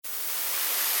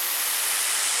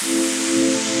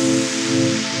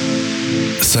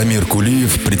Самир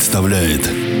Кулиев представляет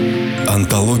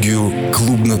антологию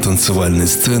клубно-танцевальной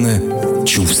сцены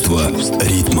 «Чувство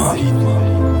ритма».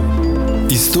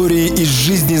 Истории из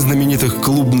жизни знаменитых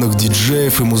клубных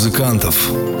диджеев и музыкантов,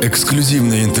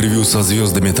 эксклюзивное интервью со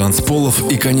звездами танцполов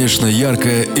и, конечно,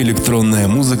 яркая электронная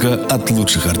музыка от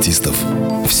лучших артистов.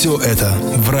 Все это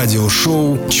в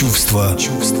радиошоу «Чувство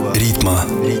ритма».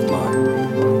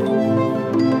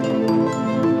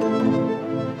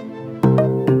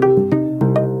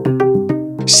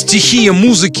 Стихия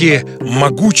музыки –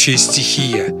 могучая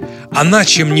стихия. Она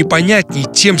чем непонятней,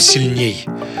 тем сильней.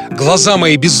 Глаза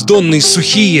мои бездонные,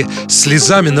 сухие,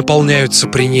 слезами наполняются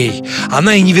при ней.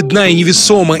 Она и не видна, и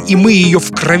невесома, и мы ее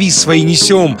в крови своей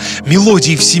несем.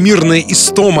 Мелодии всемирная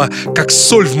истома, как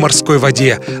соль в морской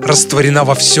воде, растворена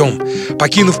во всем.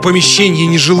 Покинув помещения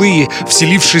нежилые,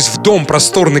 вселившись в дом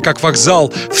просторный, как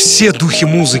вокзал, все духи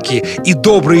музыки, и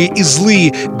добрые, и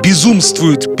злые,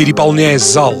 безумствуют, переполняя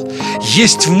зал.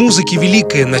 Есть в музыке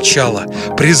великое начало,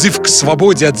 призыв к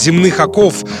свободе от земных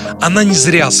оков. Она не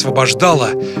зря освобождала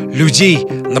людей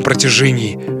на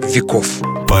протяжении веков.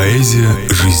 Поэзия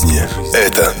жизни –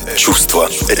 это чувство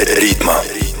ритма.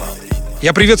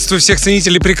 Я приветствую всех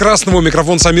ценителей прекрасного.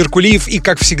 Микрофон Самир Кулиев. И,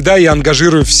 как всегда, я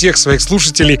ангажирую всех своих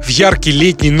слушателей в яркий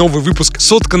летний новый выпуск,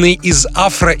 сотканный из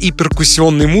афро- и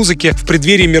перкуссионной музыки в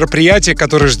преддверии мероприятия,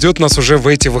 которое ждет нас уже в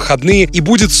эти выходные и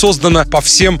будет создано по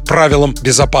всем правилам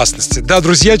безопасности. Да,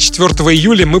 друзья, 4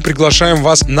 июля мы приглашаем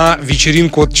вас на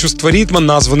вечеринку от «Чувства ритма»,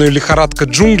 названную «Лихорадка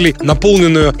джунглей»,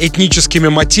 наполненную этническими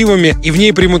мотивами, и в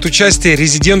ней примут участие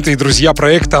резиденты и друзья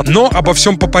проекта. Но обо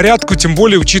всем по порядку, тем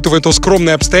более учитывая то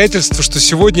скромное обстоятельство, что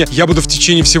сегодня я буду в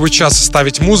течение всего часа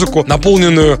ставить музыку,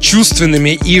 наполненную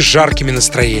чувственными и жаркими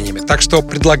настроениями. Так что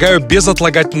предлагаю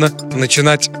безотлагательно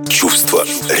начинать. Чувство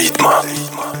ритма.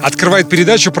 Открывает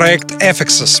передачу проект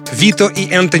Eclectica. Вито и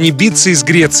Энтони Битци из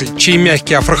Греции, чей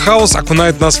мягкий афрохаус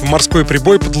окунает нас в морской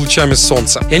прибой под лучами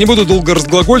солнца. Я не буду долго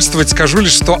разглагольствовать, скажу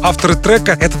лишь, что авторы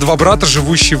трека — это два брата,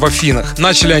 живущие в Афинах.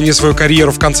 Начали они свою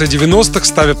карьеру в конце 90-х,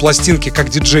 ставя пластинки как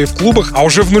диджеи в клубах, а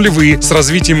уже в нулевые, с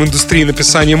развитием индустрии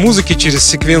написания музыки через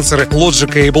секвенсоры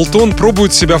Logic и Ableton,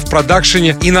 пробуют себя в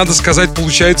продакшене, и, надо сказать,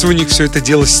 получается у них все это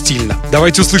дело стильно.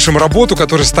 Давайте услышим работу,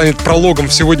 которая станет прологом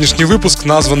в сегодняшний выпуск,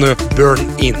 названную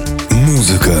 «Burn In».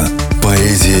 Музыка –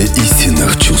 поэзия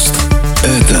истинных чувств.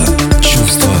 Это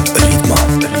чувство ритма.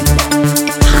 Thank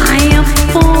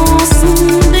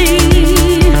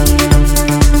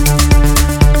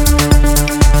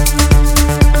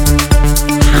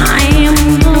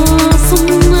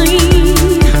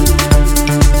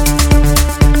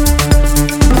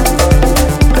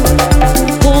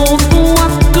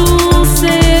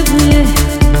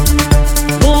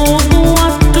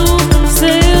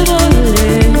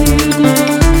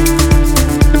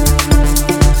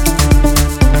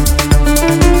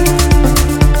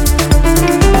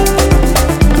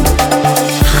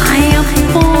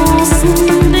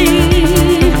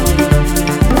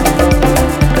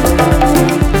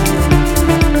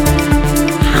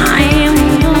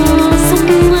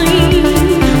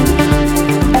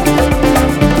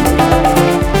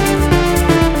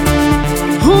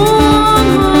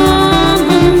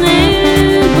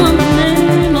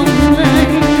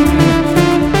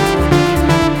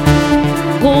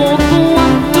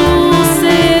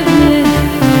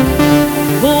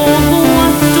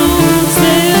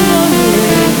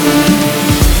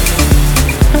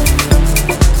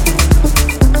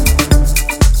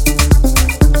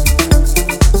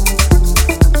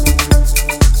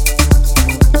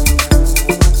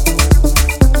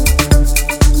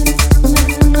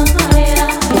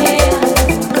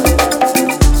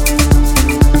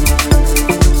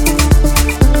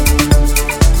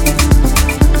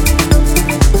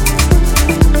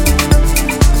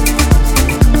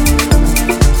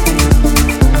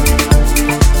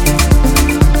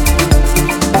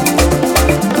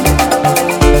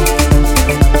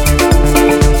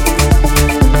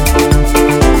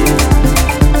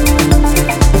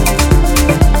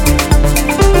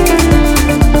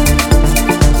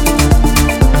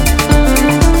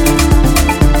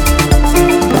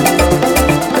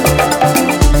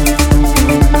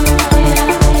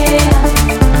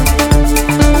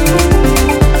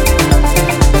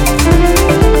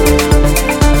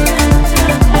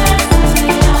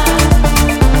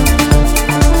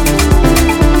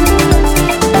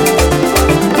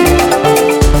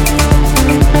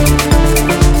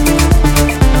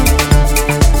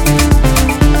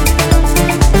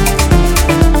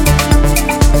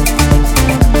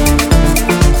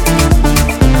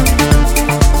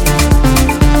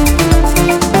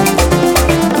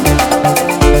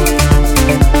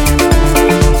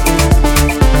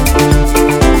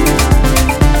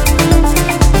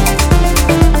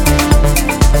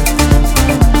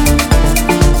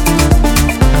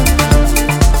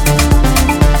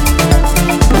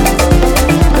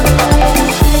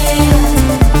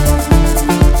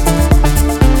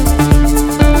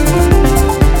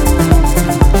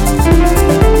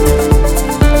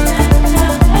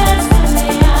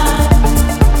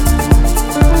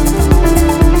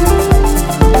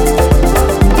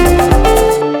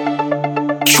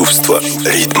Чувство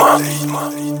ритма.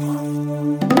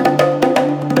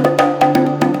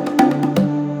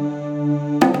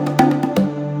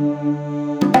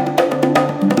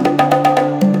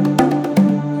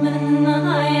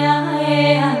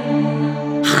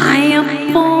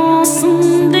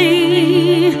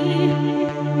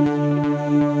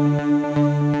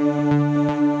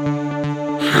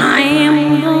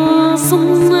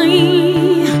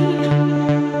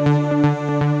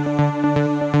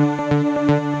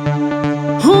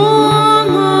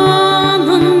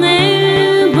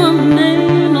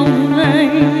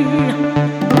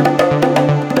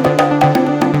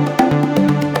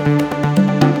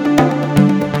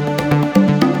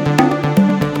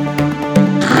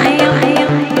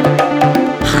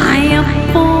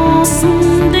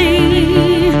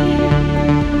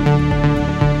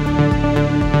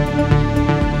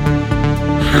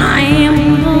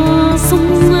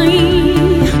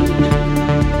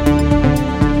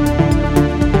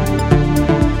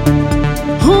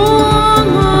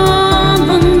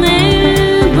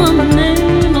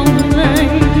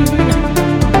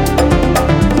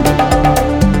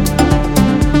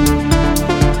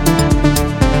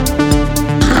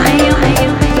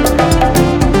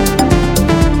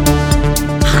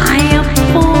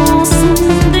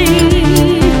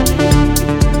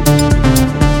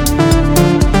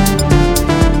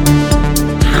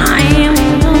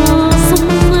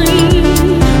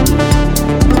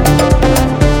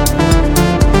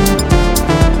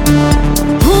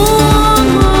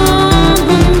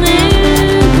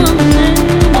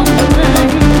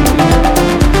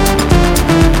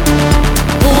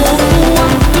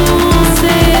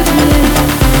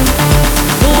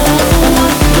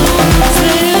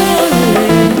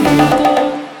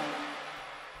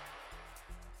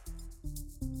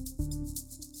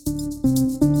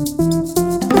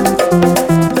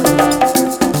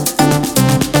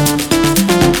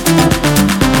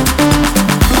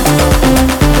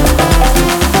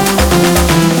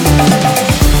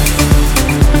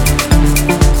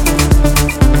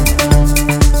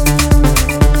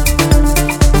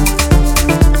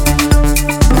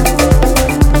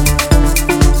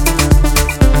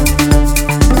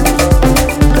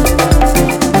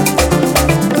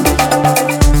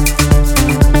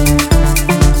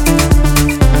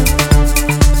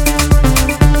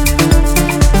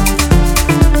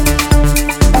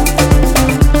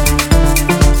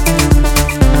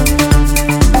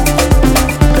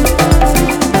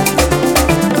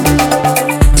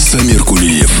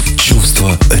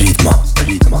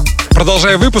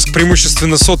 Продолжая выпуск,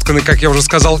 преимущественно сотканный, как я уже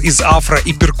сказал, из афро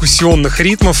и перкуссионных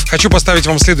ритмов, хочу поставить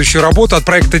вам следующую работу от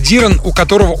проекта Диран, у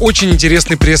которого очень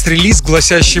интересный пресс-релиз,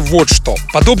 гласящий вот что.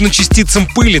 Подобно частицам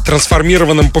пыли,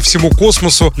 трансформированным по всему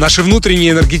космосу, наши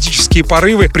внутренние энергетические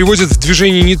порывы приводят в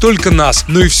движение не только нас,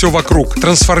 но и все вокруг,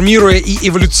 трансформируя и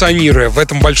эволюционируя в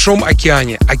этом большом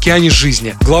океане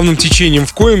жизни, главным течением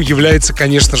в коем является,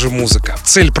 конечно же, музыка.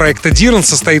 Цель проекта Диран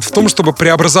состоит в том, чтобы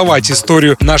преобразовать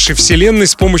историю нашей Вселенной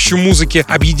с помощью музыки,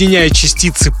 объединяя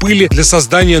частицы пыли для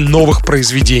создания новых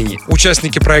произведений.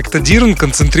 Участники проекта Диран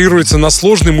концентрируются на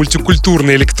сложной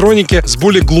мультикультурной электронике с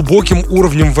более глубоким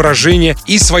уровнем выражения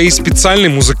и своей специальной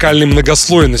музыкальной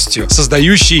многослойностью,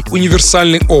 создающей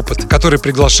универсальный опыт, который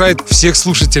приглашает всех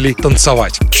слушателей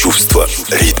танцевать. Чувство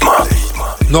ритма.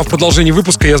 Ну а в продолжении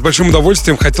выпуска я с большим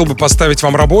удовольствием хотел бы поставить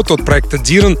вам работу от проекта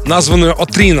Диран, названную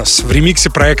 «Отринос» в ремиксе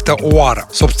проекта Оара.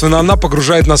 Собственно, она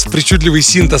погружает нас в причудливый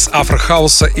синтез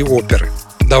афрохауса и оперы.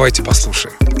 Давайте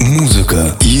послушаем.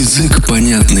 Музыка, язык,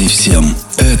 понятный всем.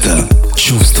 Это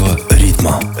чувство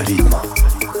ритма.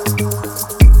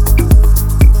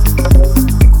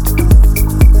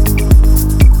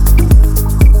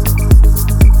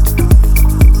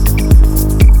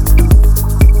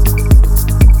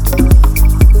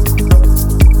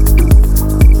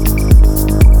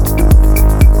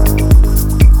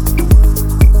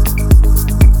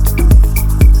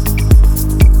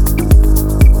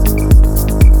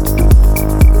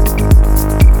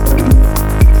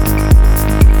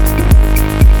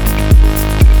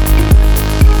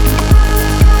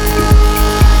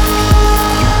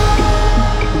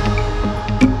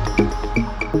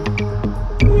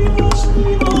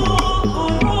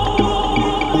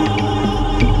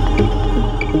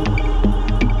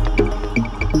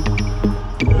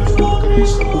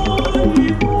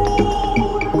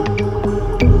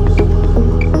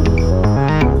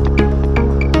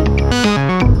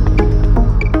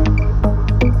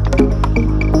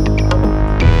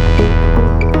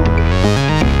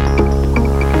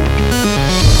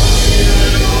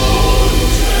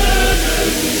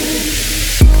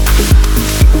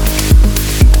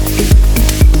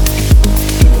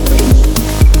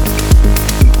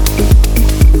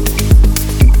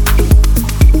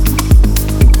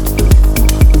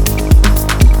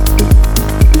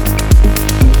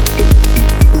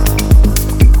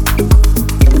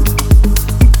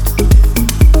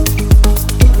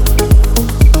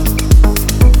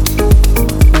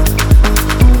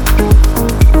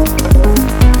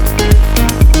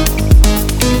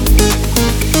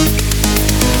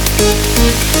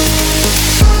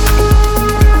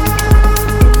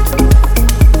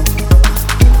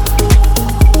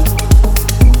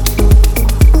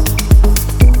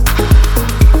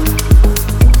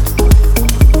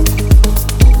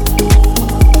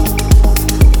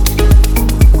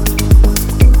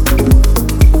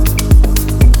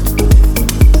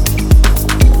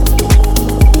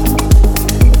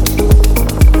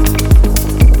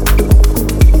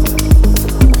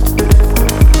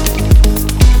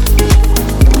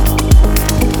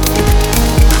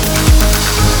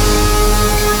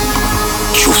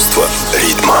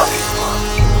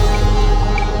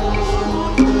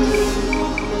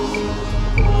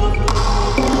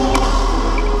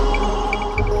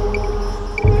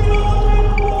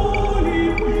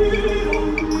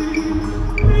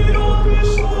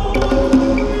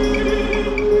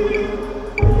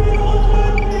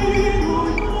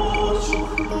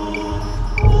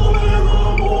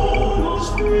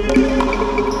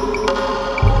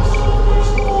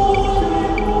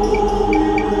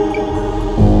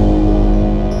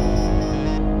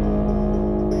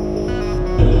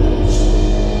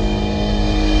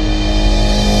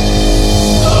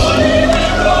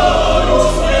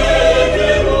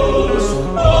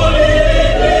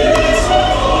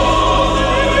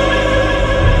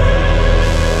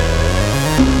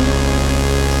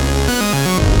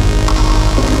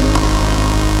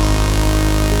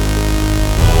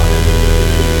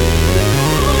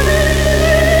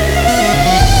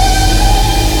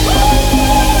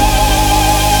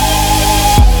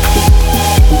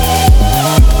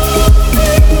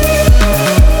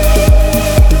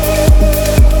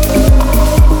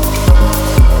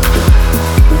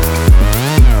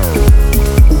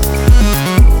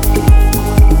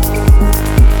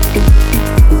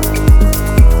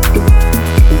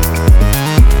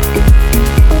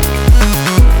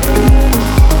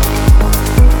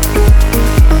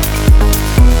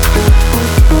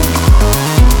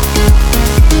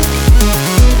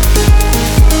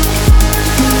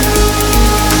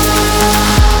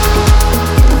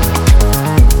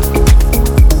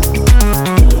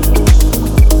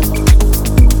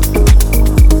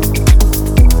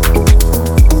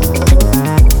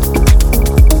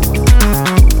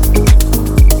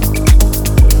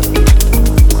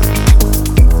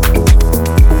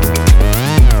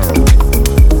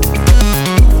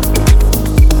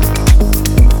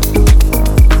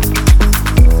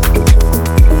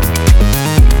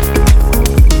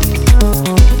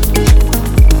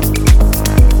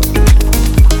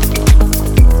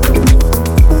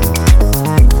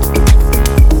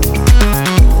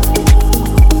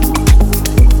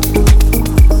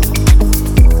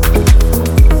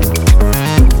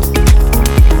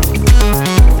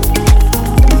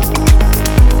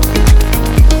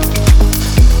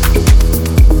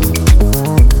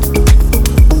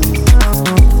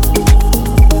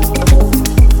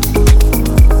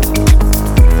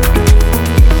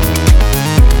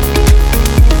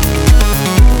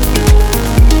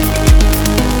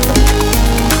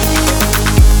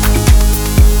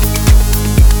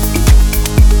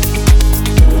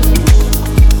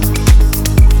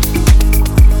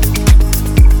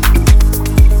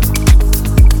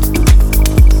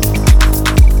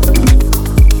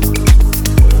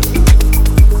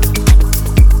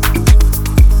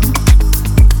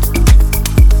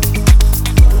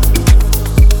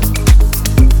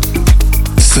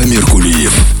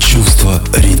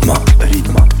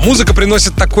 Музыка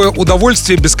приносит такое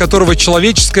удовольствие, без которого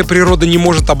человеческая природа не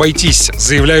может обойтись,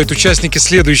 заявляют участники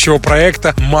следующего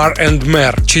проекта Mar and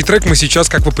Mer, чей трек мы сейчас,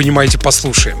 как вы понимаете,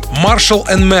 послушаем. Marshall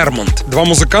and Mermont — два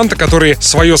музыканта, которые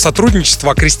свое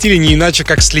сотрудничество окрестили не иначе,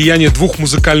 как слияние двух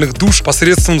музыкальных душ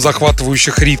посредством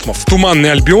захватывающих ритмов.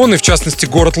 Туманный Альбион, и в частности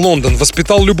город Лондон,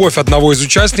 воспитал любовь одного из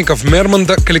участников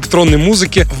Мермонда к электронной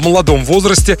музыке в молодом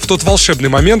возрасте, в тот волшебный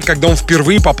момент, когда он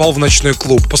впервые попал в ночной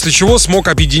клуб, после чего смог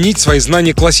объединить свои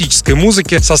знания классической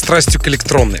музыки со страстью к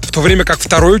электронной. В то время как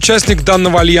второй участник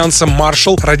данного альянса,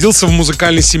 Маршалл, родился в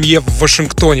музыкальной семье в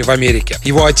Вашингтоне, в Америке.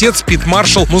 Его отец, Пит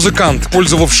Маршалл, музыкант,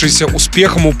 пользовавшийся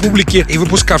успехом у публики и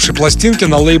выпускавший пластинки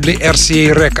на лейбле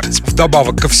RCA Records.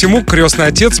 Вдобавок ко всему, крестный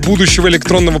отец будущего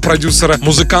электронного продюсера,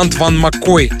 музыкант Ван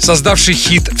Маккой, создавший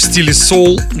хит в стиле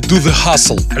soul «Do the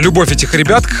Hustle». Любовь этих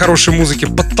ребят к хорошей музыке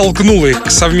подтолкнула их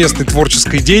к совместной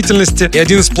творческой деятельности, и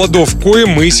один из плодов кое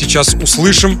мы сейчас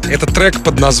услышим — это трек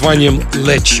под названием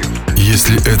 «Let You».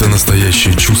 Если это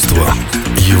настоящее чувство,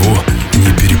 его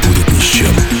не перепутать ни с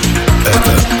чем.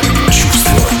 Это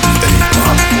чувство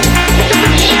ритма.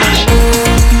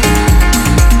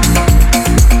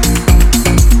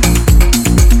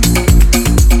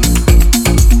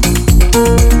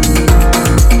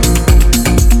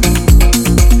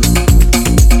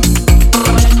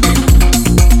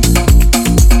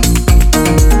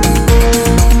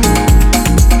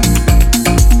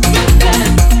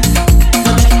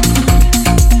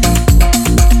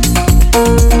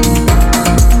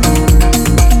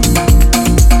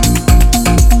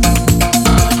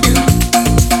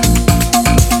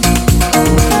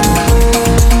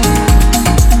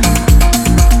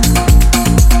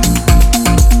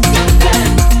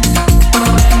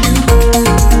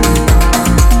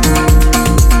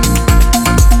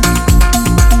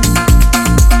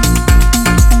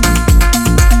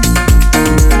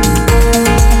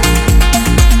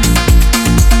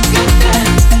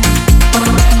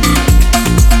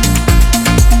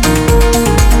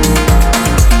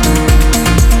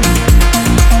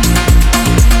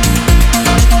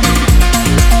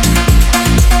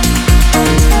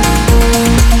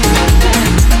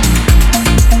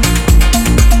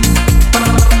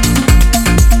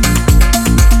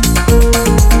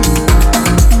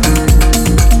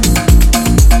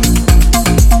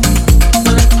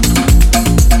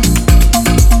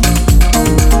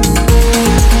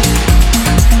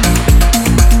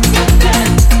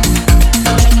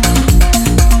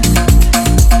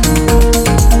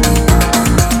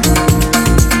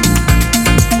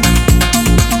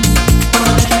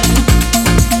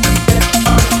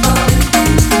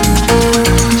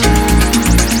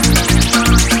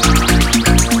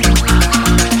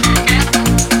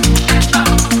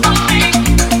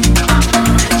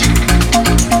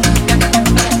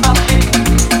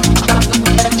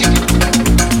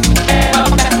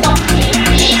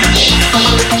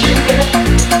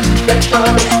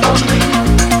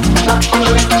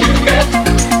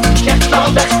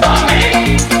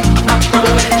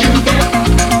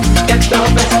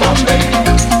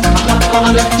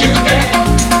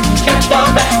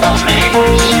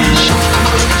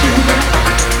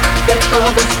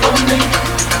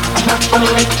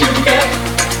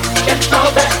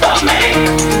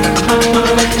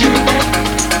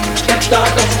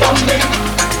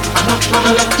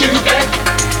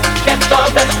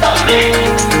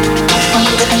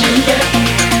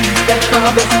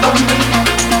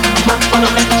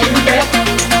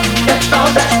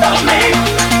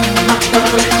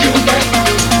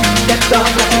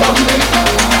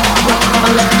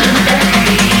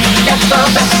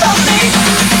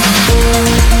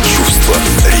 Чувство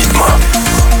ритма.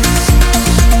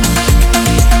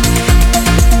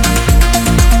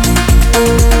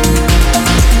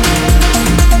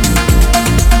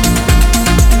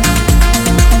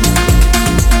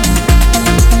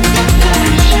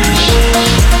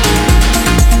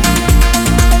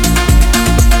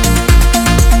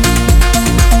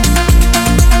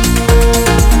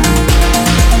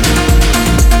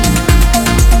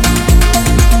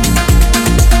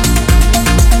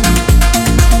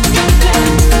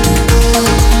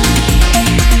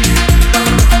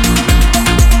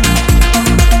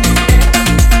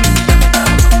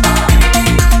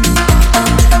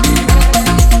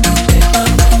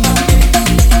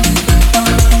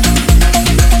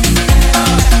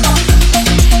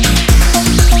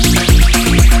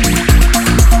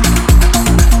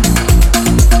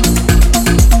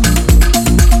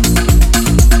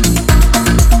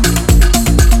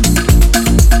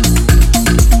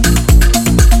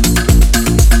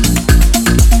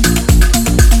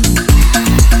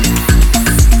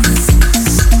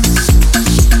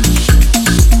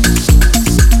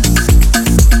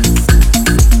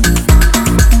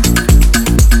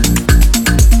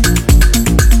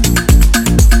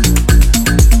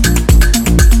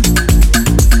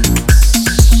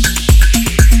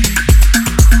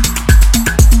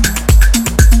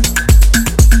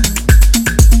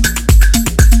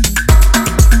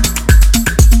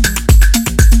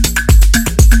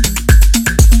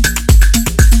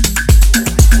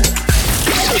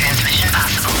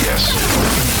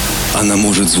 Она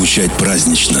может звучать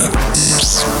празднично,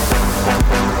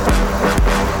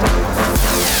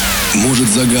 может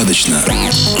загадочно.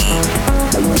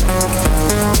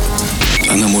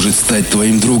 Она может стать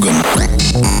твоим другом.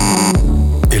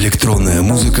 Электронная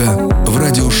музыка в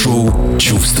радиошоу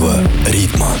 «Чувство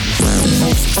ритма».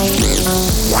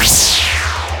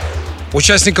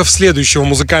 Участников следующего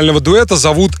музыкального дуэта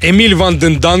зовут Эмиль ван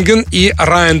ден Данген и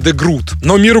Райан де Грут.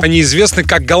 Но миру они известны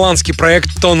как голландский проект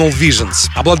Tunnel Visions.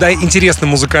 Обладая интересным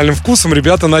музыкальным вкусом,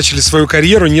 ребята начали свою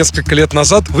карьеру несколько лет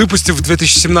назад, выпустив в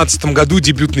 2017 году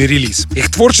дебютный релиз.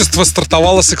 Их творчество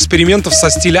стартовало с экспериментов со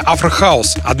стиля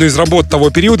афро-хаус. Одну из работ того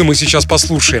периода мы сейчас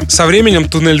послушаем. Со временем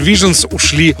Tunnel Visions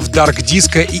ушли в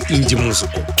дарк-диско и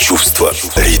инди-музыку. Чувство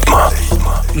ритма.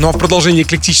 Ну а в продолжении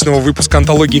эклектичного выпуска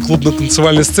антологии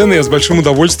клубно-танцевальной сцены я с большим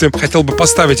удовольствием хотел бы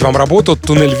поставить вам работу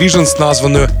Tunnel Visions,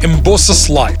 названную Embosses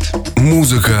Light.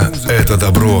 Музыка — это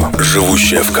добро,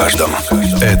 живущее в каждом.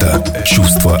 Это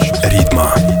чувство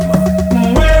ритма.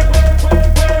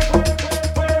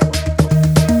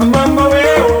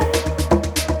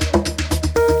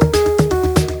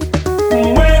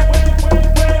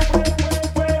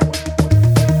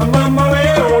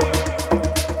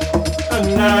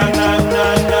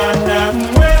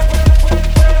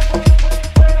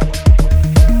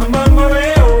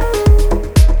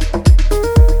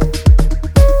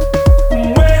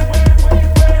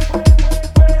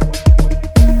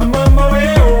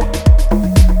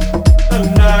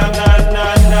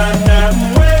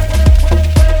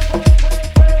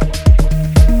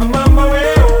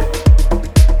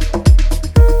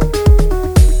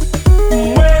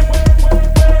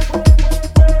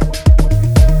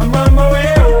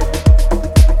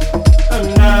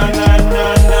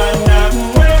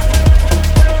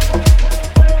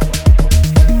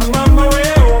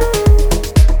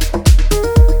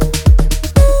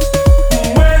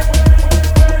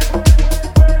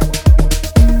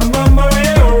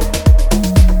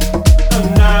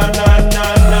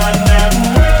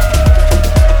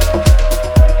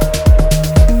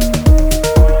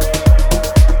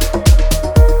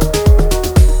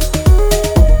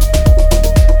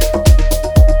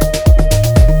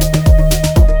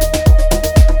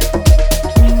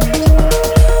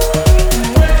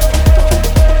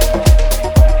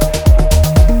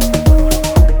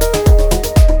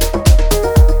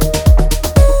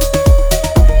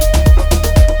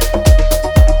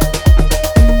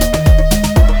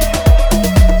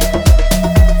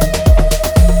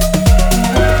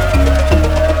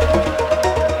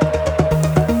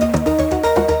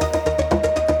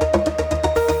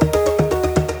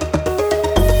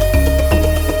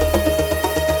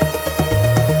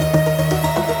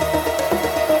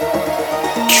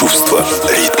 Чувство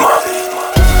ритма.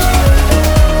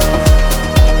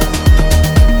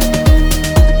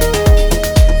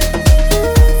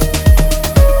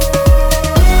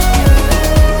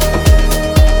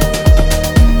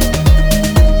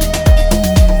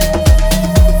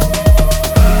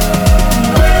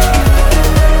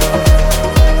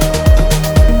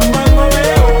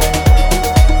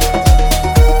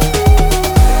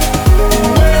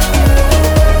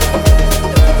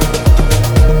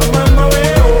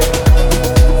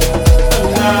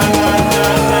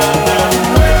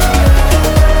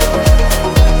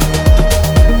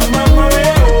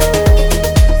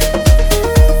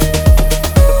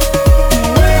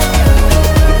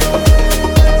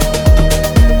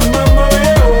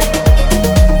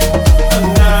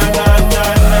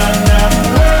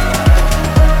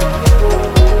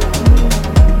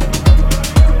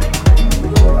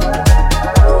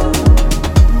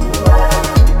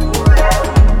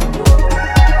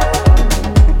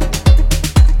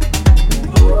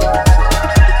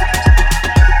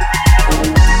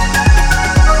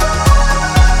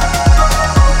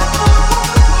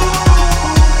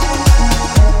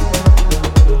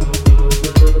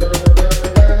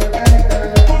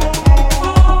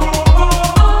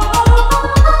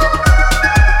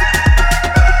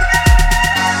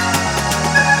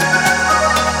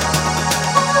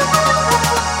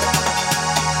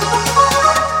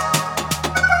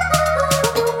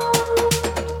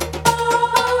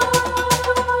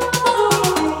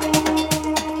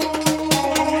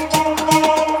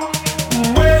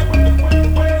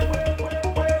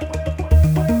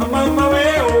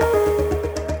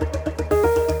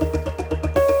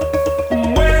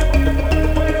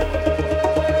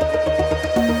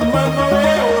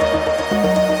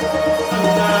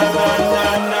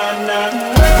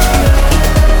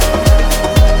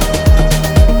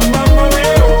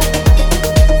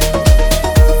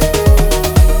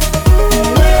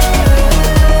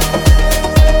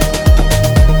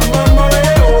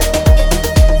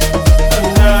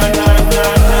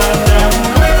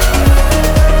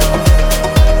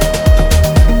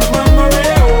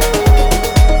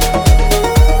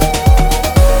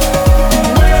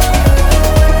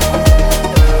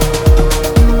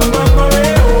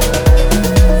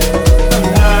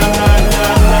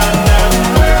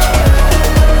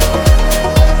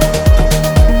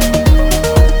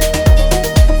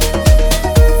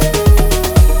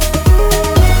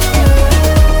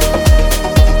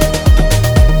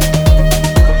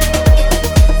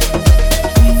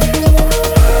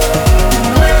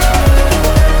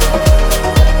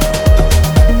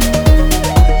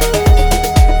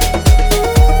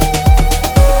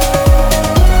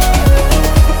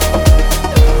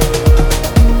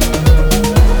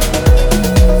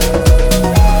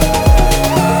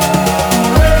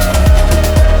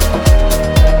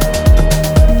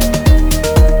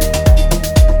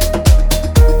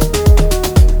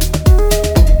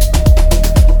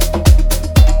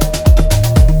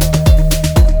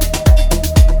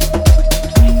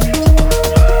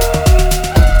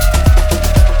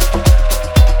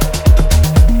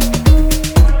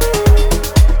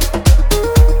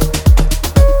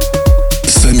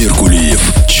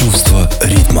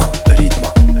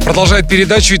 Продолжает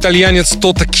передачу итальянец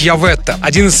Тото Кьяветта,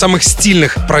 один из самых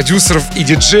стильных продюсеров и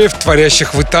диджеев,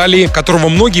 творящих в Италии, которого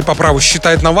многие по праву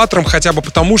считают новатором хотя бы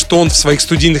потому, что он в своих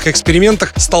студийных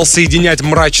экспериментах стал соединять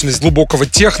мрачность глубокого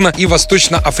техно и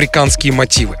восточноафриканские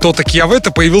мотивы. Тото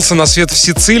Кьяветта появился на свет в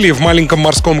Сицилии, в маленьком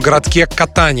морском городке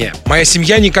Катания. Моя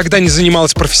семья никогда не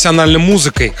занималась профессиональной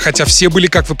музыкой, хотя все были,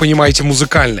 как вы понимаете,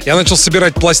 музыкальны. Я начал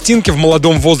собирать пластинки в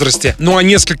молодом возрасте, ну а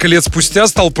несколько лет спустя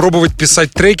стал пробовать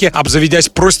писать треки, обзаведясь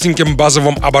простеньким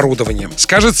базовым оборудованием,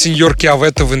 скажет сеньор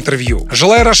Кьяветта в интервью.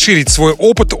 Желая расширить свой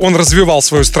опыт, он развивал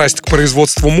свою страсть к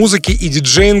производству музыки и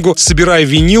диджеингу, собирая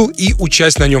винил и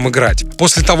учась на нем играть.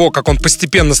 После того, как он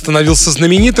постепенно становился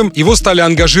знаменитым, его стали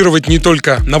ангажировать не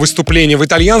только на выступления в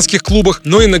итальянских клубах,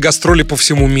 но и на гастроли по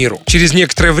всему миру. Через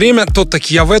некоторое время Тото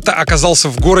Кьяветта оказался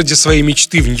в городе своей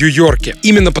мечты, в Нью-Йорке.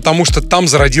 Именно потому, что там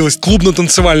зародилась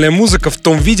клубно-танцевальная музыка в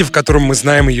том виде, в котором мы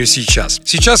знаем ее сейчас.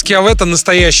 Сейчас Кьяветта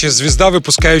настоящая звезда,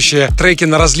 выпускающая треки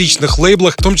на различных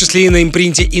лейблах, в том числе и на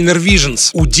импринте Inner Visions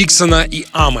у Диксона и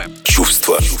Аме.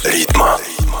 Чувство ритма.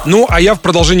 Ну, а я в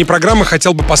продолжении программы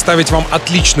хотел бы поставить вам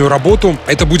отличную работу.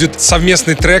 Это будет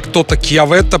совместный трек Тото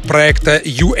Кьяветта, проекта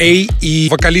UA и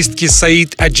вокалистки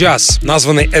Саид Аджаз,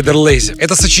 названный Эдерлейзи.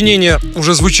 Это сочинение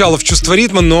уже звучало в «Чувство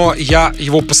ритма», но я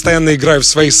его постоянно играю в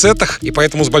своих сетах, и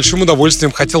поэтому с большим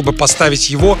удовольствием хотел бы поставить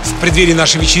его в преддверии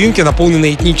нашей вечеринки,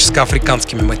 наполненной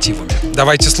этническо-африканскими мотивами.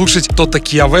 Давайте слушать Тото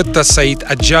Кьяветта, Саид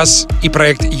Аджаз и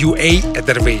проект UA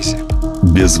Эдерлейзи.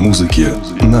 Без музыки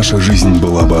наша жизнь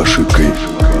была бы ошибкой.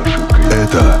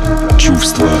 Это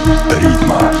чувство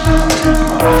ритма.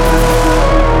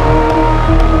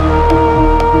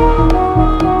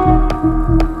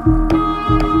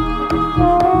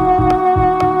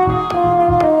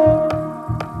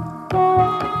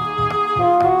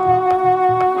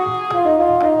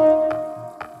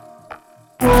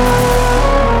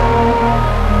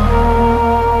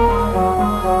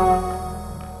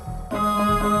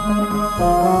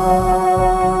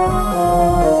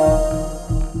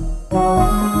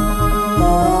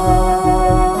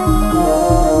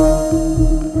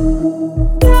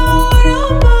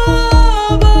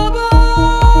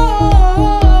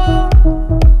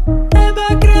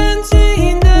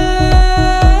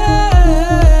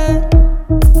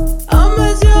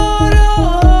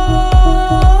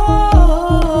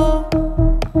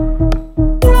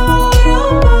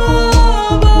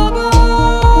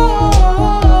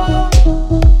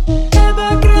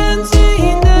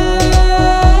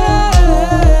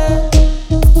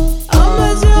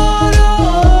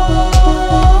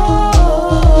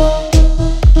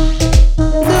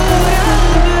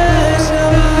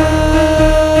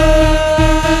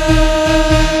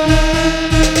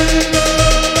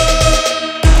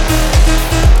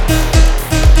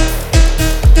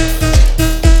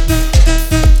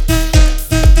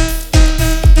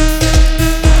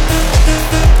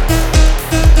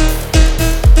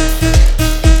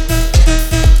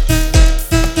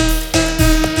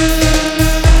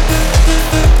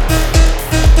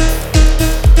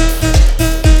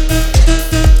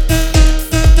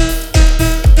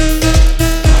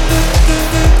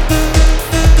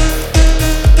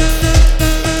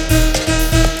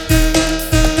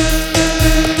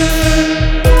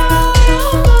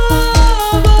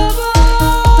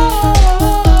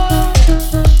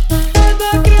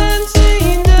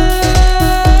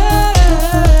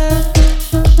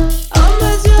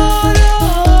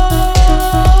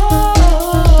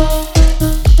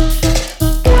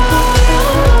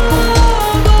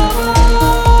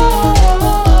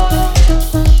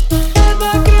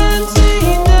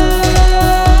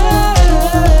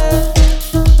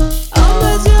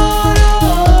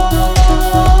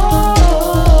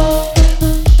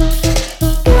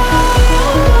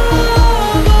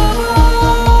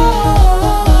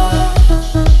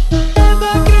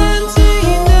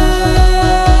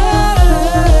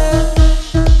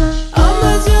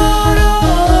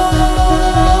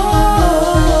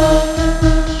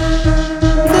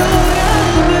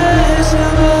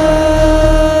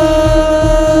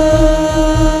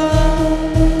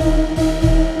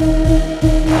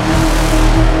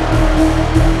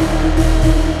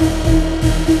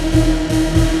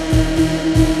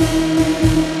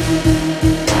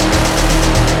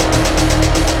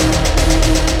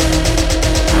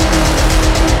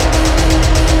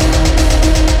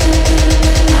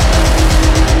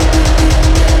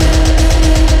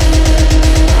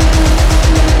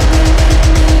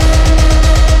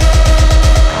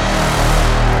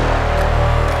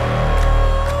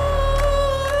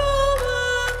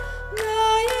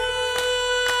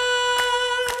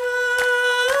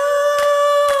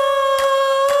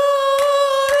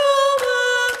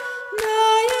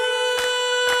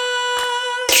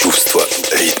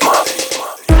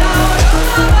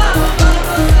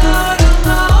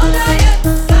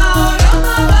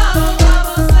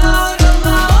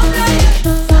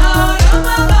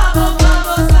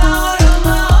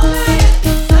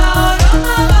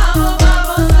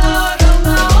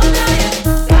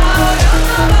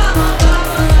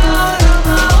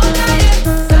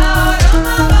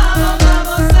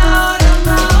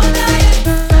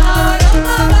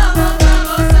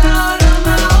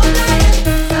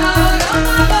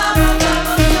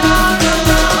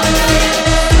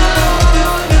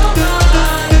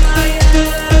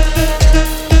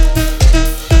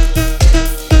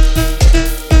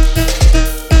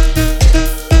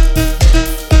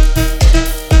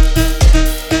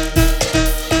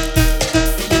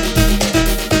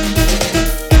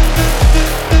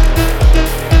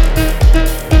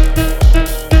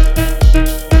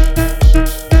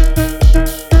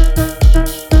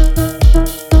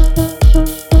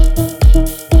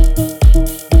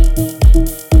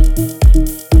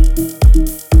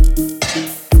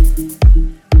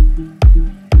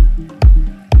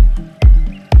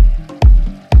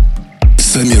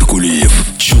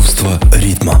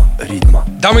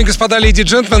 Дамы и господа, леди и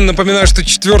джентльмены, напоминаю, что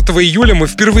 4 июля мы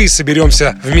впервые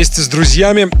соберемся вместе с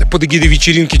друзьями под эгидой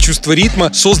вечеринки «Чувство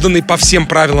ритма», созданной по всем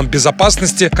правилам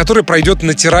безопасности, которая пройдет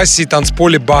на террасе и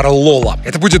танцполе бара «Лола».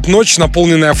 Это будет ночь,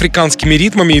 наполненная африканскими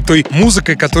ритмами и той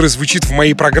музыкой, которая звучит в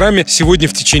моей программе сегодня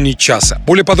в течение часа.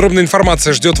 Более подробная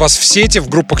информация ждет вас в сети, в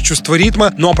группах «Чувство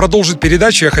ритма». Ну а продолжить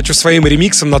передачу я хочу своим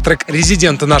ремиксом на трек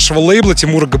резидента нашего лейбла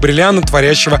Тимура Габриляна,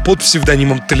 творящего под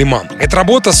псевдонимом Талиман. Эта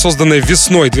работа, созданная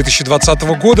весной 2020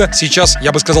 года, сейчас,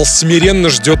 я бы сказал, смиренно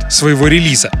ждет своего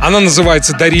релиза. Она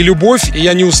называется «Дари любовь», и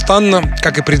я неустанно,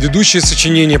 как и предыдущие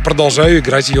сочинения, продолжаю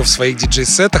играть ее в своих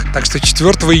диджей-сетах, так что 4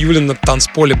 июля на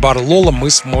танцполе бар «Лола» мы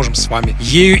сможем с вами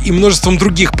ею и множеством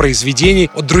других произведений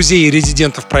от друзей и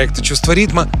резидентов проекта «Чувство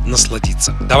ритма»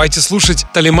 насладиться. Давайте слушать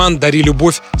 «Талиман, дари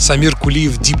любовь», Самир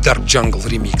Кулиев, Deep Dark Jungle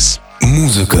ремикс.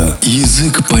 Музыка,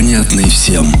 язык понятный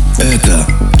всем. Это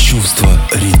чувство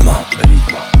ритма.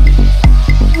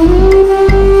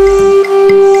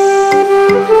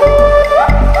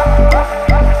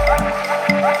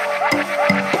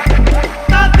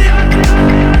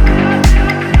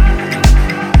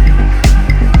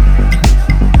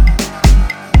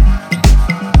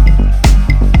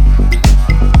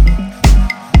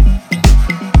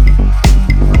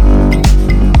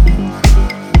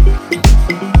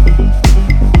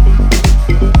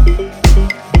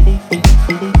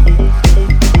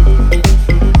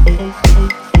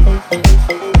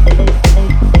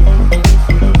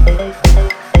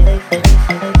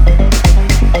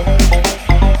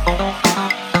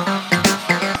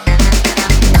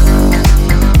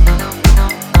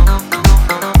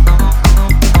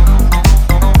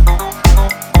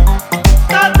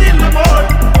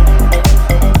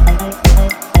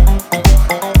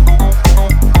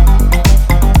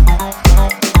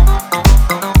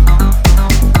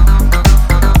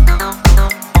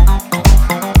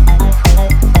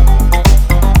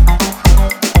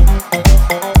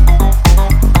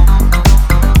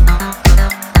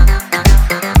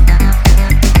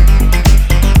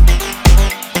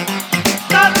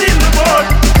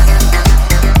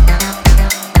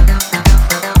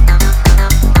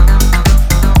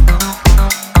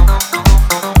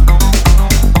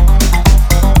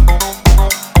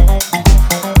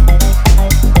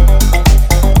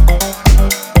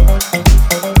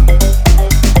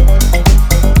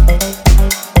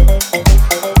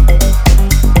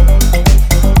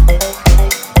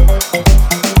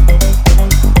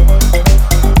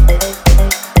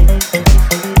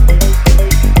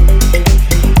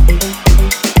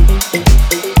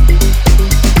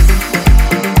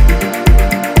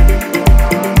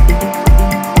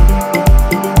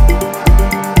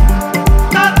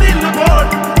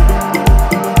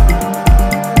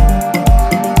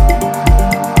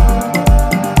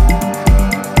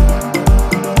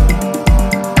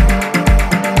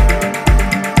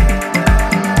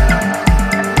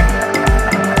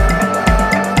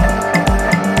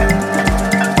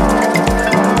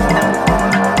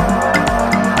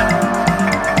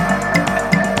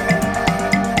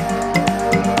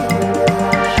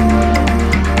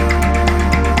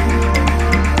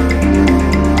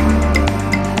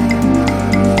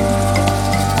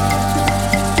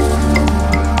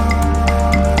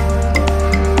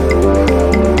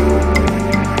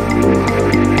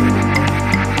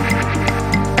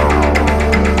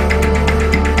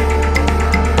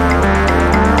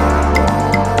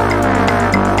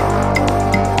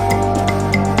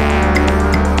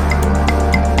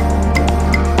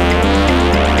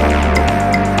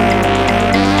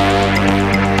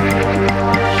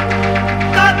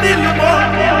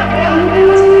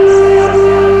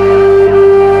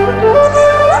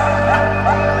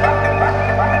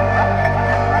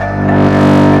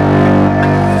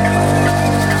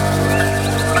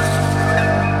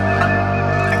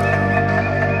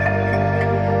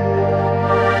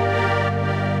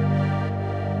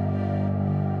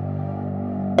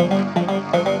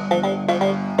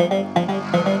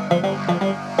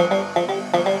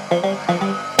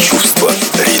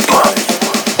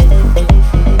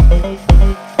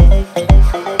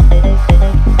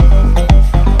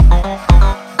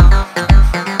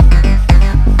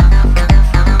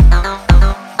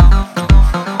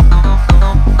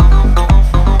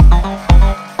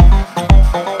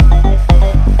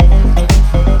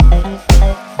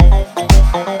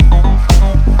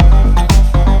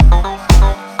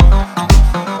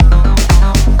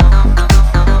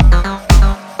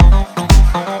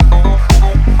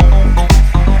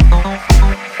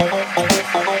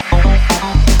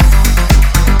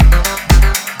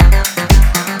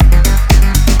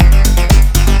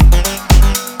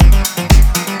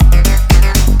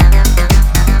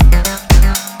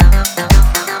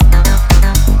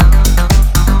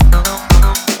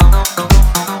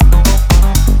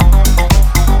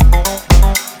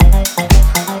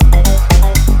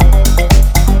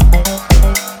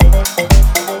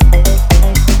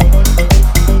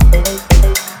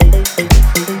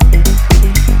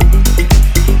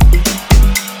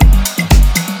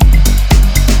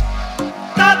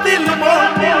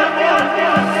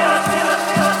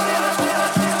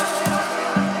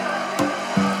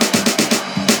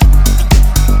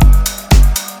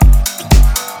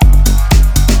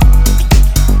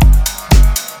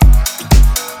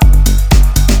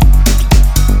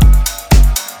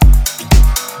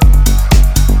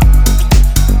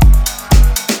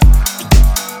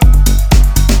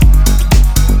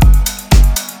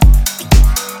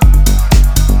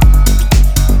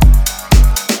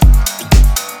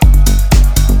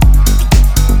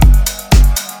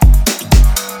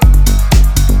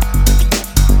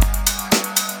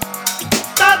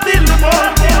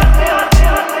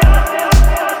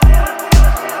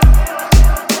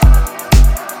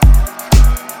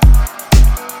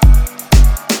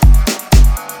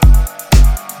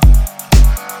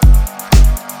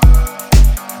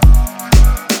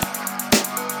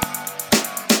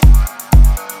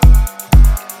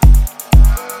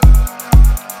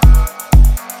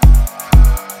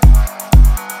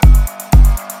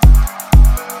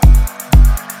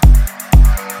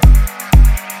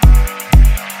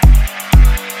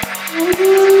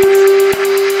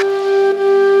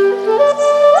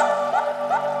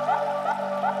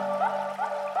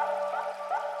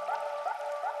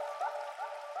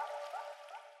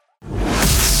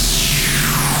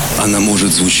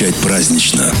 может звучать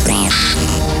празднично,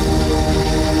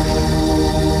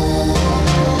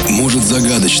 может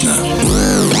загадочно.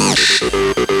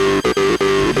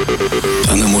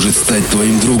 Она может стать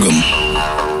твоим другом.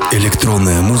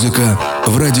 Электронная музыка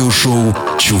в радиошоу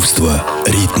 «Чувство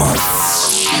ритма».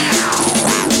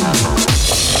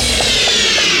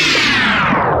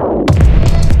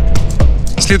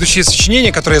 Следующее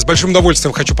сочинение, которое я с большим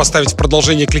удовольствием хочу поставить в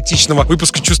продолжение эклектичного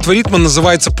выпуска «Чувство ритма»,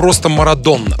 называется просто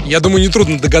 «Марадонна». Я думаю,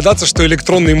 нетрудно догадаться, что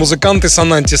электронные музыканты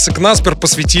Санантис и Кнаспер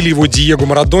посвятили его Диего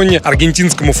Марадоне,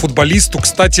 аргентинскому футболисту,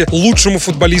 кстати, лучшему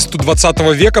футболисту 20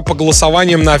 века по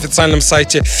голосованиям на официальном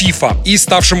сайте FIFA и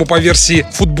ставшему по версии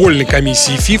футбольной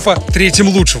комиссии FIFA третьим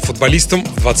лучшим футболистом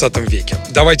в 20 веке.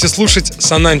 Давайте слушать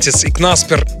Санантис и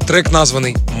Кнаспер, трек,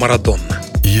 названный «Марадонна».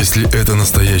 Если это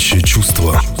настоящее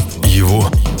чувство,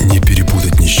 его не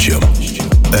перепутать ни с чем.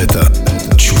 Это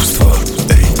чувство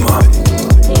ритма.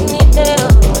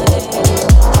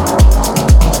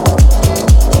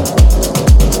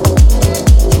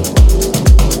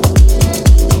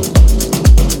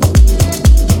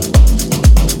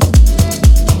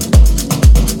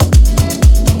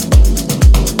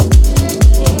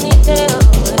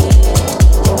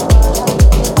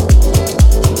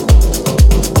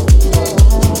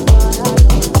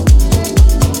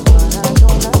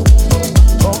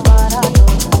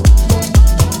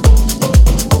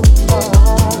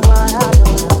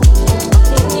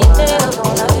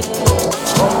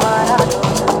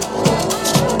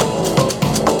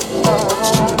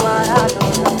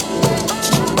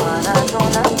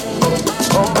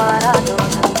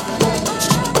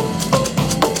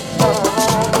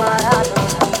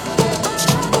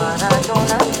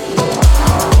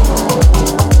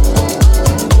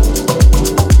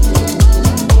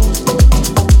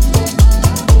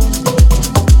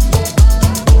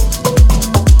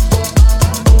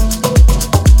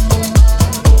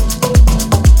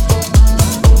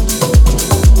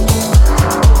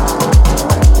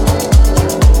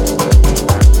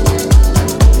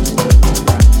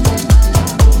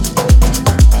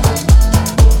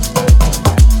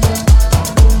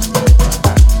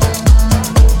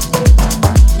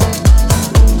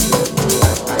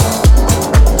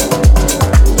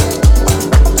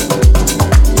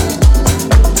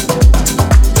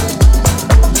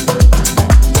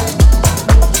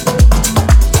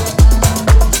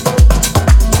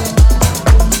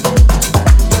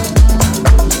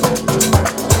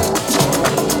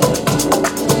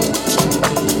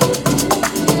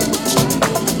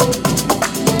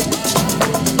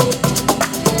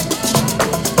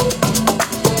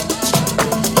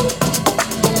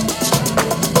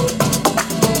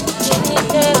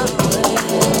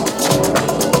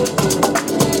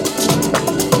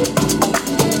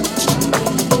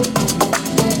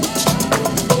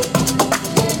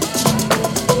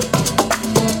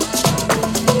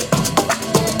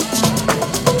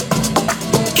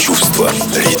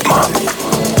 Ритма.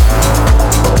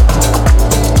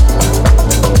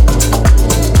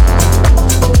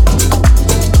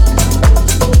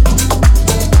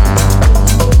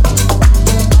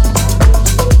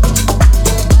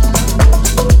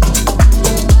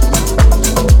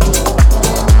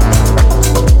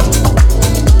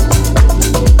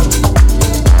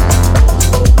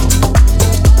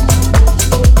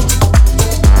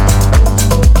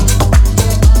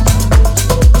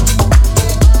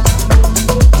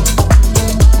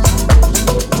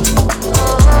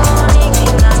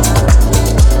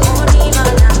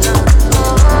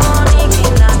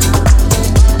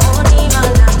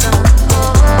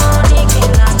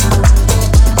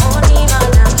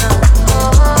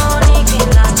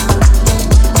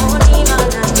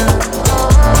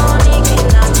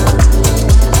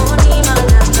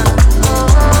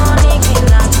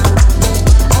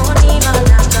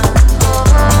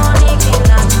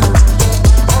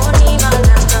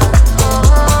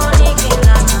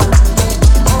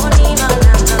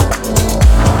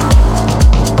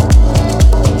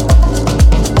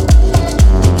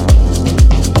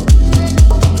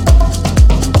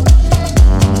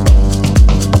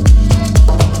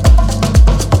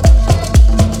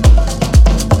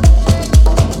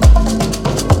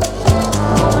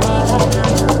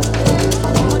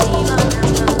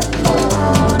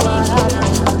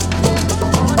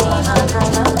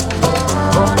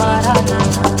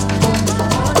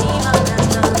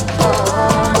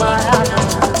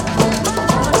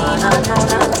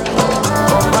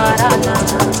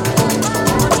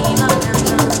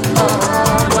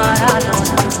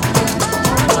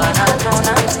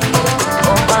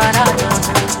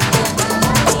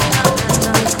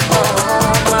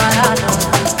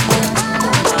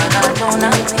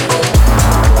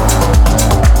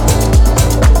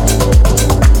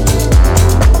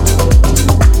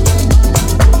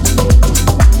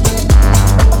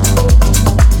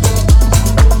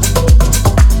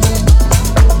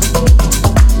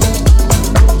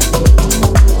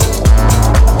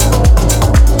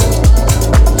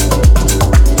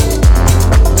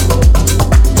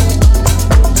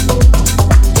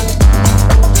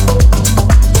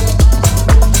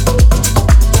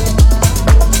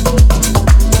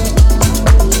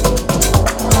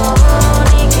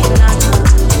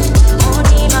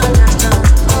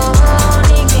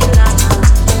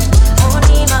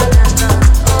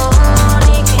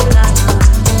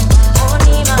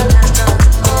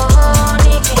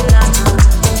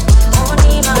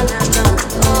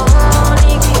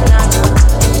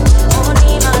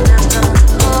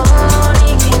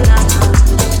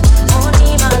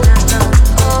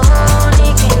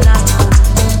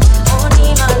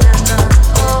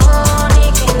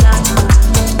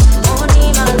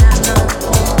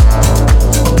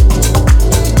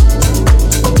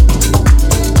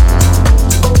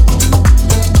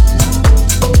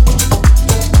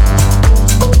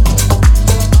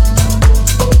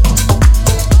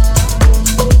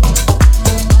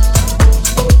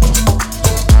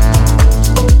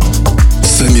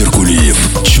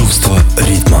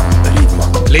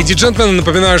 Леди и джентльмены,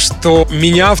 напоминаю, что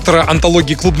меня, автора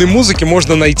антологии клубной музыки,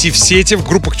 можно найти в сети, в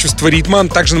группах «Чувство ритма»,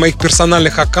 также на моих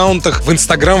персональных аккаунтах в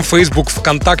Instagram, Facebook,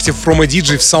 ВКонтакте, From a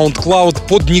DJ, в SoundCloud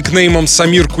под никнеймом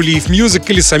Самир Кулиев Music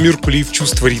или Самир Кулиев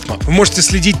Чувство ритма. Вы можете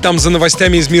следить там за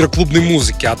новостями из мира клубной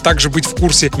музыки, а также быть в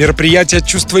курсе мероприятий от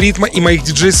Чувства ритма и моих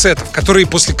диджей-сетов, которые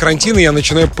после карантина я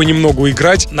начинаю понемногу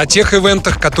играть на тех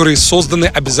ивентах, которые созданы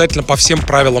обязательно по всем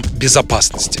правилам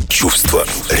безопасности. Чувство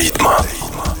ритма.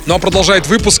 Ну а продолжает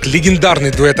выпуск легендарный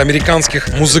дуэт американских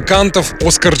музыкантов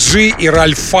Оскар Джи и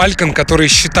Ральф Фалькон, которые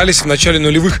считались в начале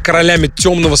нулевых королями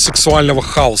темного сексуального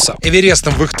хаоса.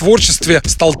 Эверестом в их творчестве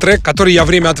стал трек, который я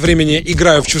время от времени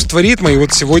играю в «Чувство ритма», и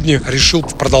вот сегодня решил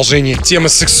в продолжении темы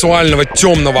сексуального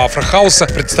темного афрохауса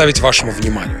представить вашему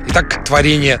вниманию. Итак,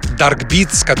 творение Dark Beat,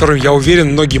 с которым, я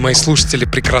уверен, многие мои слушатели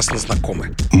прекрасно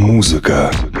знакомы.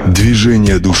 Музыка,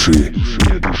 движение души.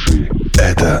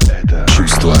 Это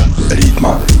чувство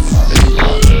ритма.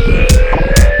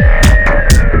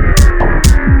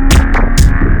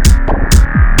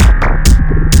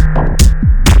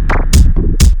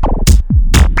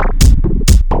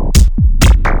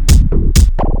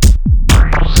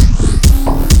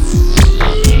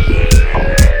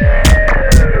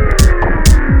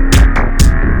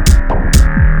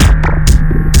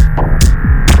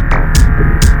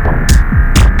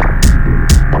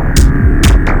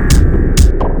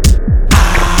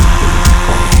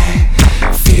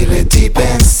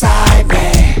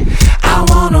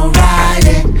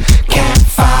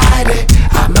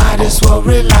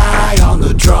 Rely on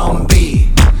the drum beat.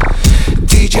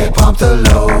 DJ pump the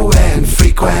low end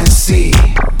frequency.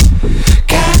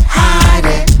 Can't hide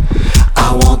it,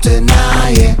 I won't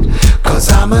deny it,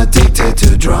 'cause I'm addicted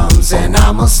to drums and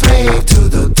I'm a slave to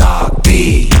the dark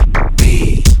beat.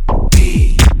 Beat,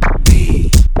 beat,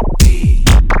 beat, beat,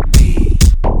 beat, beat,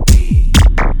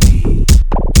 beat,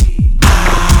 beat.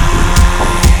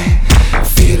 I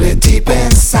feel it deep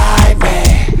inside me.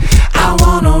 I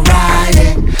wanna ride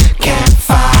it. Can't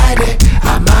fight it,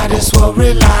 I might as well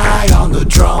rely on the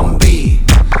drum beat.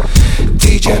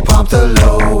 DJ pump the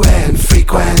low end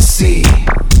frequency.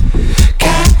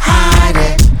 Can't hide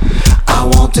it, I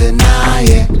won't deny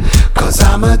it, 'cause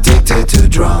I'm addicted to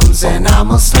drums and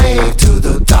I'm a slave to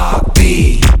the dark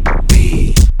beat.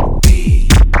 Beat, beat,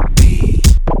 beat,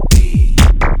 beat, beat,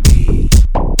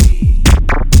 beat,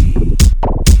 beat.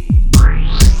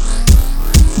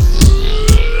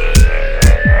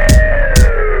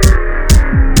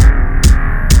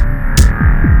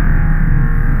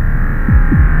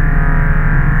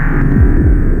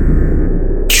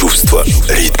 Чувство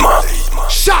ритма.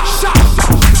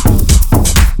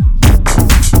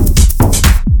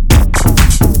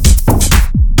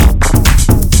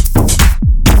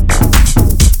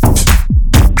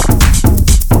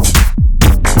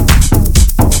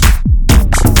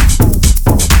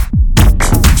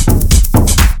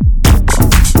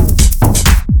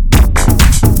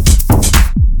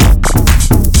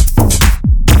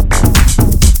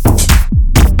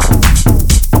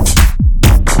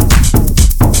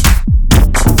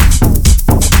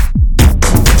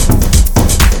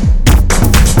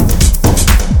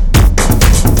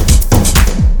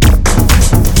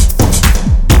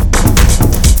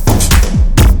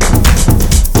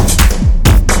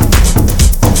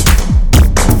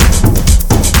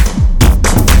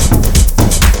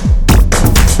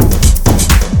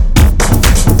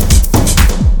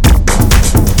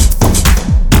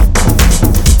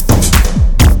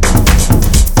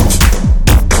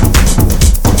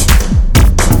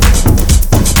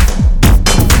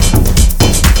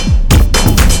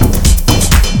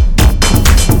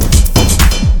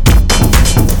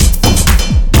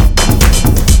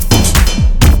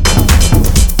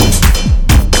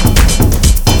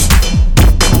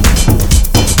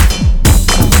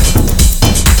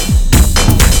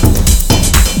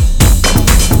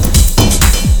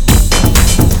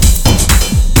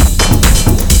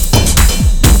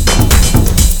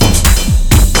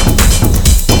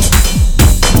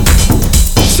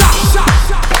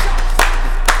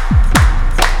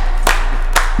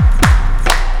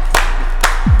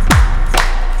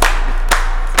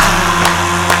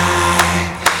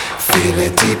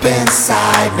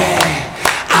 Inside me,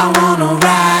 I wanna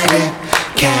ride it,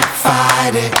 can't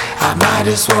fight it, I might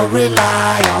as well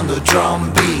rely on the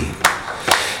drum beat.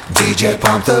 DJ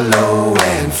pump the low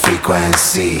end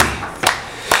frequency.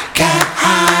 Can't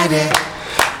hide it,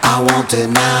 I won't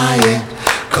deny it,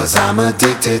 'cause I'm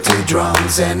addicted to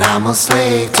drums and I'm a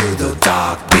slave to the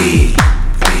dark beat.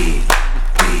 Beat,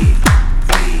 beat,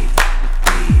 beat, beat,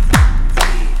 beat,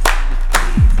 beat.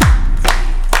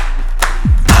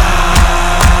 I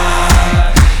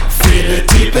feel it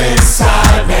deep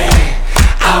inside me.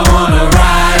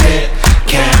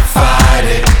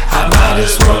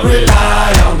 well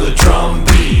rely on the drum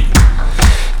beat.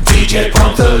 DJ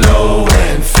pump the low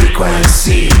end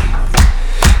frequency.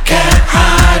 Can't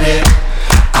hide it,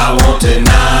 I won't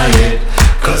deny it,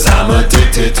 'cause I'm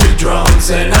addicted to drums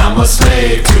and I'm a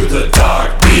slave to the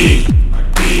dark beat.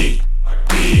 Beat,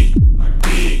 beat,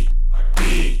 beat,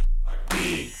 beat,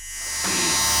 beat.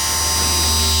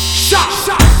 Shot,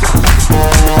 shot.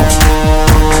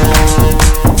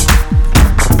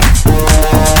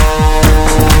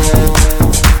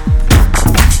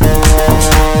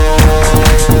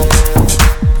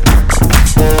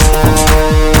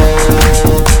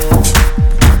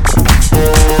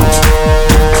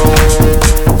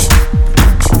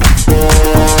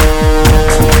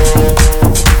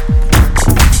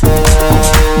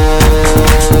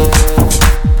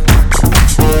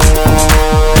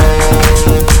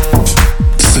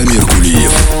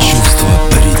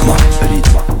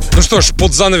 Что ж,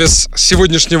 под занавес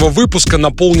сегодняшнего выпуска,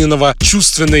 наполненного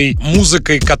чувственной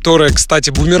музыкой, которая,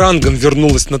 кстати, бумерангом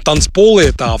вернулась на танцполы,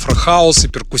 это афрохаус и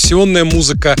перкуссионная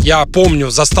музыка. Я помню,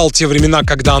 застал те времена,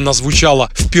 когда она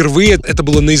звучала впервые, это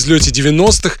было на излете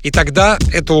 90-х, и тогда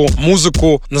эту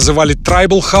музыку называли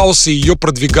Tribal House, и ее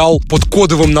продвигал под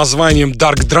кодовым названием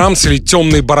Dark Drums или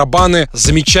темные барабаны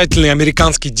замечательный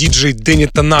американский диджей Дэнни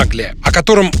Тенагли, о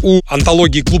котором у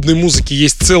антологии клубной музыки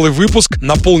есть целый выпуск,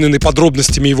 наполненный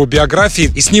подробностями его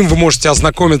биографии, и с ним вы можете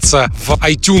ознакомиться в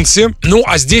iTunes. Ну,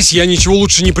 а здесь я ничего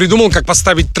лучше не придумал, как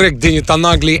поставить трек Дэнни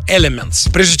Тенагли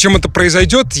Elements. Прежде чем это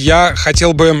произойдет, я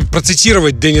хотел бы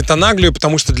процитировать Дэнни Тенагли,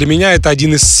 потому что для меня это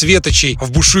один из светочей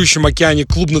в бушующем океане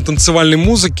клубно-танцевальной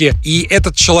музыки, и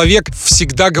этот человек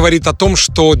всегда говорит о том,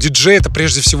 что диджей — это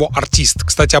прежде всего артист.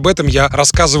 Кстати, об этом я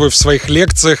рассказываю в своих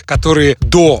лекциях, которые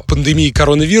до пандемии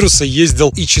коронавируса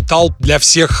ездил и читал для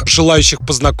всех желающих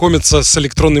познакомиться с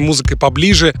электронной музыкой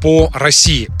поближе по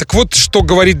России. Так вот, что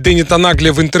говорит Дэнни Тенагли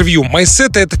в интервью. «Мои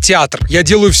сеты — это театр. Я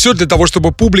делаю все для того,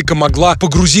 чтобы публика могла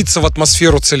погрузиться в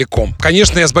атмосферу целиком.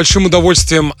 Конечно, я с большим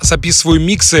удовольствием записываю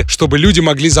миксы, чтобы люди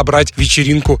могли забрать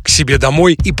вечеринку к себе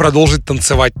домой и продолжить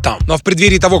танцевать там. Но в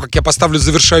преддверии того, как я поставлю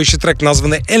завершающий трек,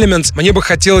 названный Elements, мне бы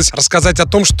хотелось рассказать о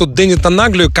том, что Дэнни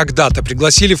Тенагли когда-то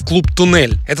пригласили в клуб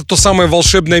 «Туннель». Это то самое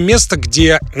волшебное место,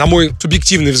 где, на мой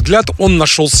субъективный взгляд, он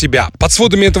нашел себя. Под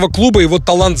сводами этого клуба его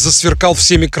талант засверкал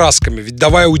всеми красками, ведь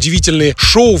давая удивительные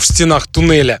шоу в стенах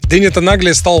туннеля, Дэнни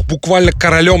Тенагли стал буквально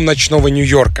королем ночного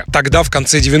Нью-Йорка, тогда в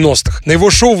конце 90-х. На его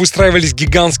шоу выстраивались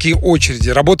гигантские очереди.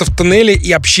 Работа в туннеле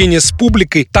и общение с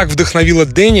публикой так вдохновило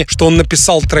Дэнни, что он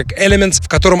написал трек Elements, в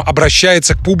котором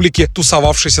обращается к публике,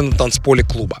 тусовавшейся на танцполе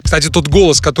клуба. Кстати, тот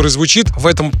голос, который звучит в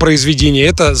этом произведении,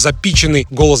 это запиченный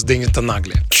голос Дэнни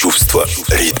Тенагли. Чувство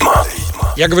ритма.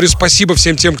 Я говорю спасибо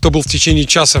всем тем, кто был в течение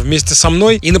часа вместе со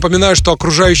мной, и напоминаю, что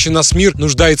окружающий нас мир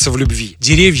нуждается в любви.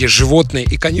 Деревья, животные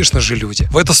и, конечно же, люди.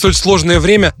 В это столь сложное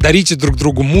время дарите друг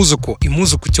другу музыку и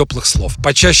музыку теплых слов.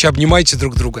 Почаще обнимайте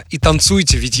друг друга и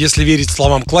танцуйте, ведь если верить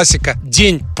словам классика,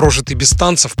 день, прожитый без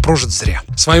танцев, прожит зря.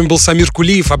 С вами был Самир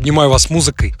Кулиев. Обнимаю вас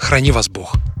музыкой. Храни вас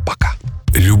Бог. Пока.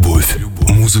 Любовь,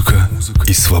 музыка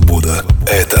и свобода —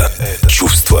 это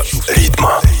чувство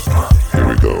ритма. Here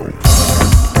we go.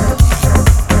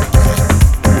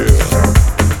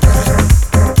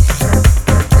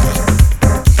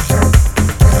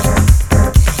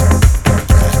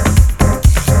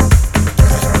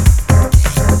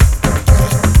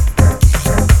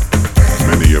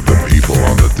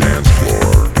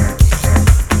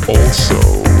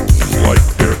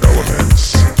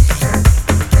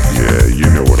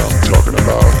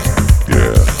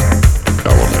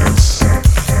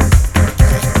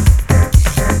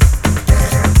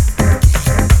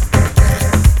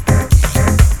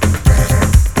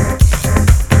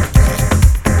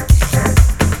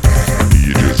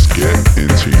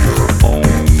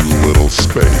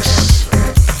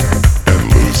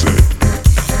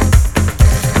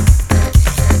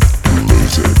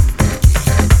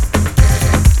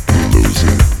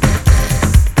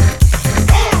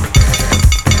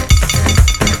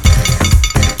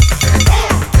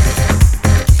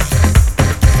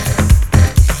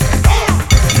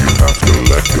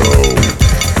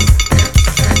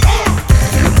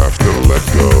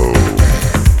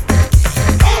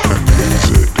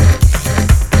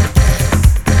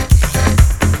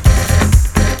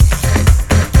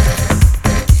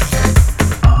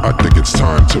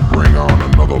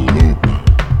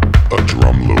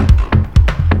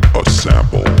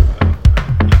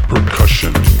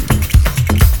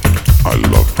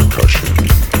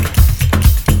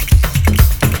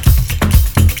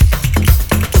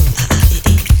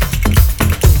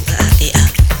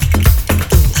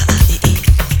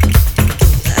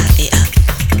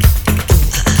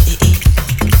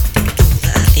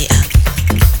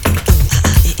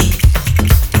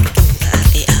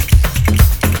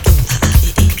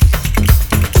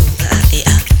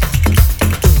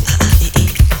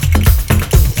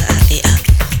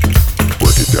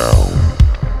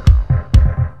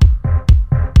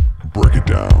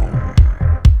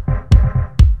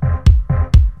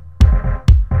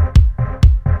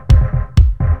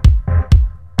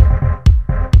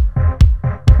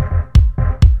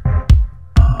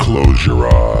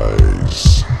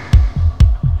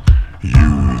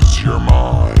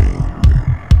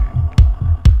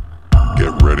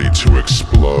 ready to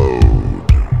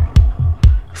explode.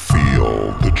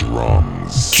 Feel the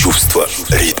drums. Чувство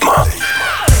ритма.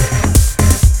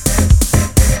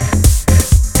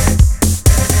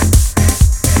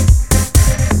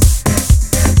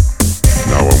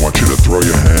 Now I want you to throw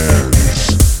your hands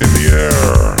in the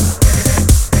air.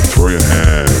 Throw your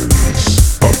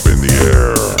hands up in the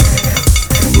air.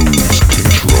 Lose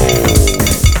control.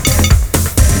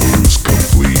 Lose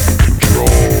complete control.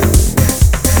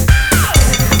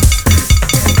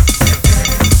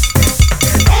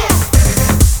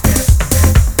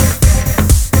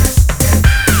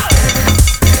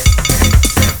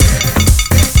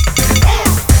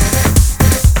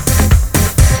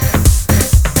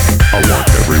 I want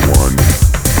everyone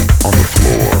on the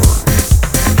floor.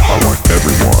 I want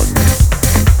everyone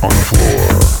on the floor.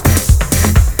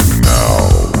 Now.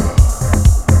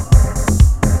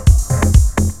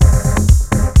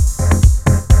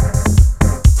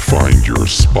 Find your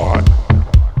spot.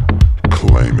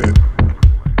 Claim it.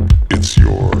 It's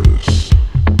yours.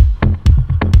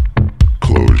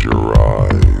 Close your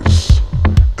eyes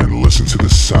and listen to the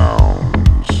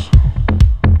sounds.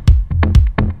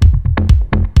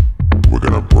 We're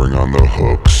gonna bring on the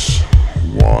hooks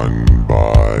one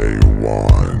by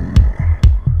one.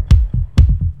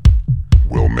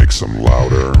 We'll make some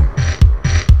louder.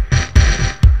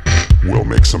 We'll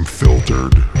make some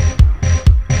filtered.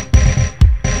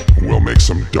 We'll make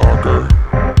some darker.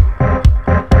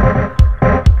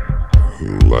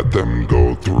 Let them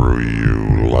go through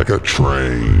you like a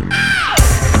train.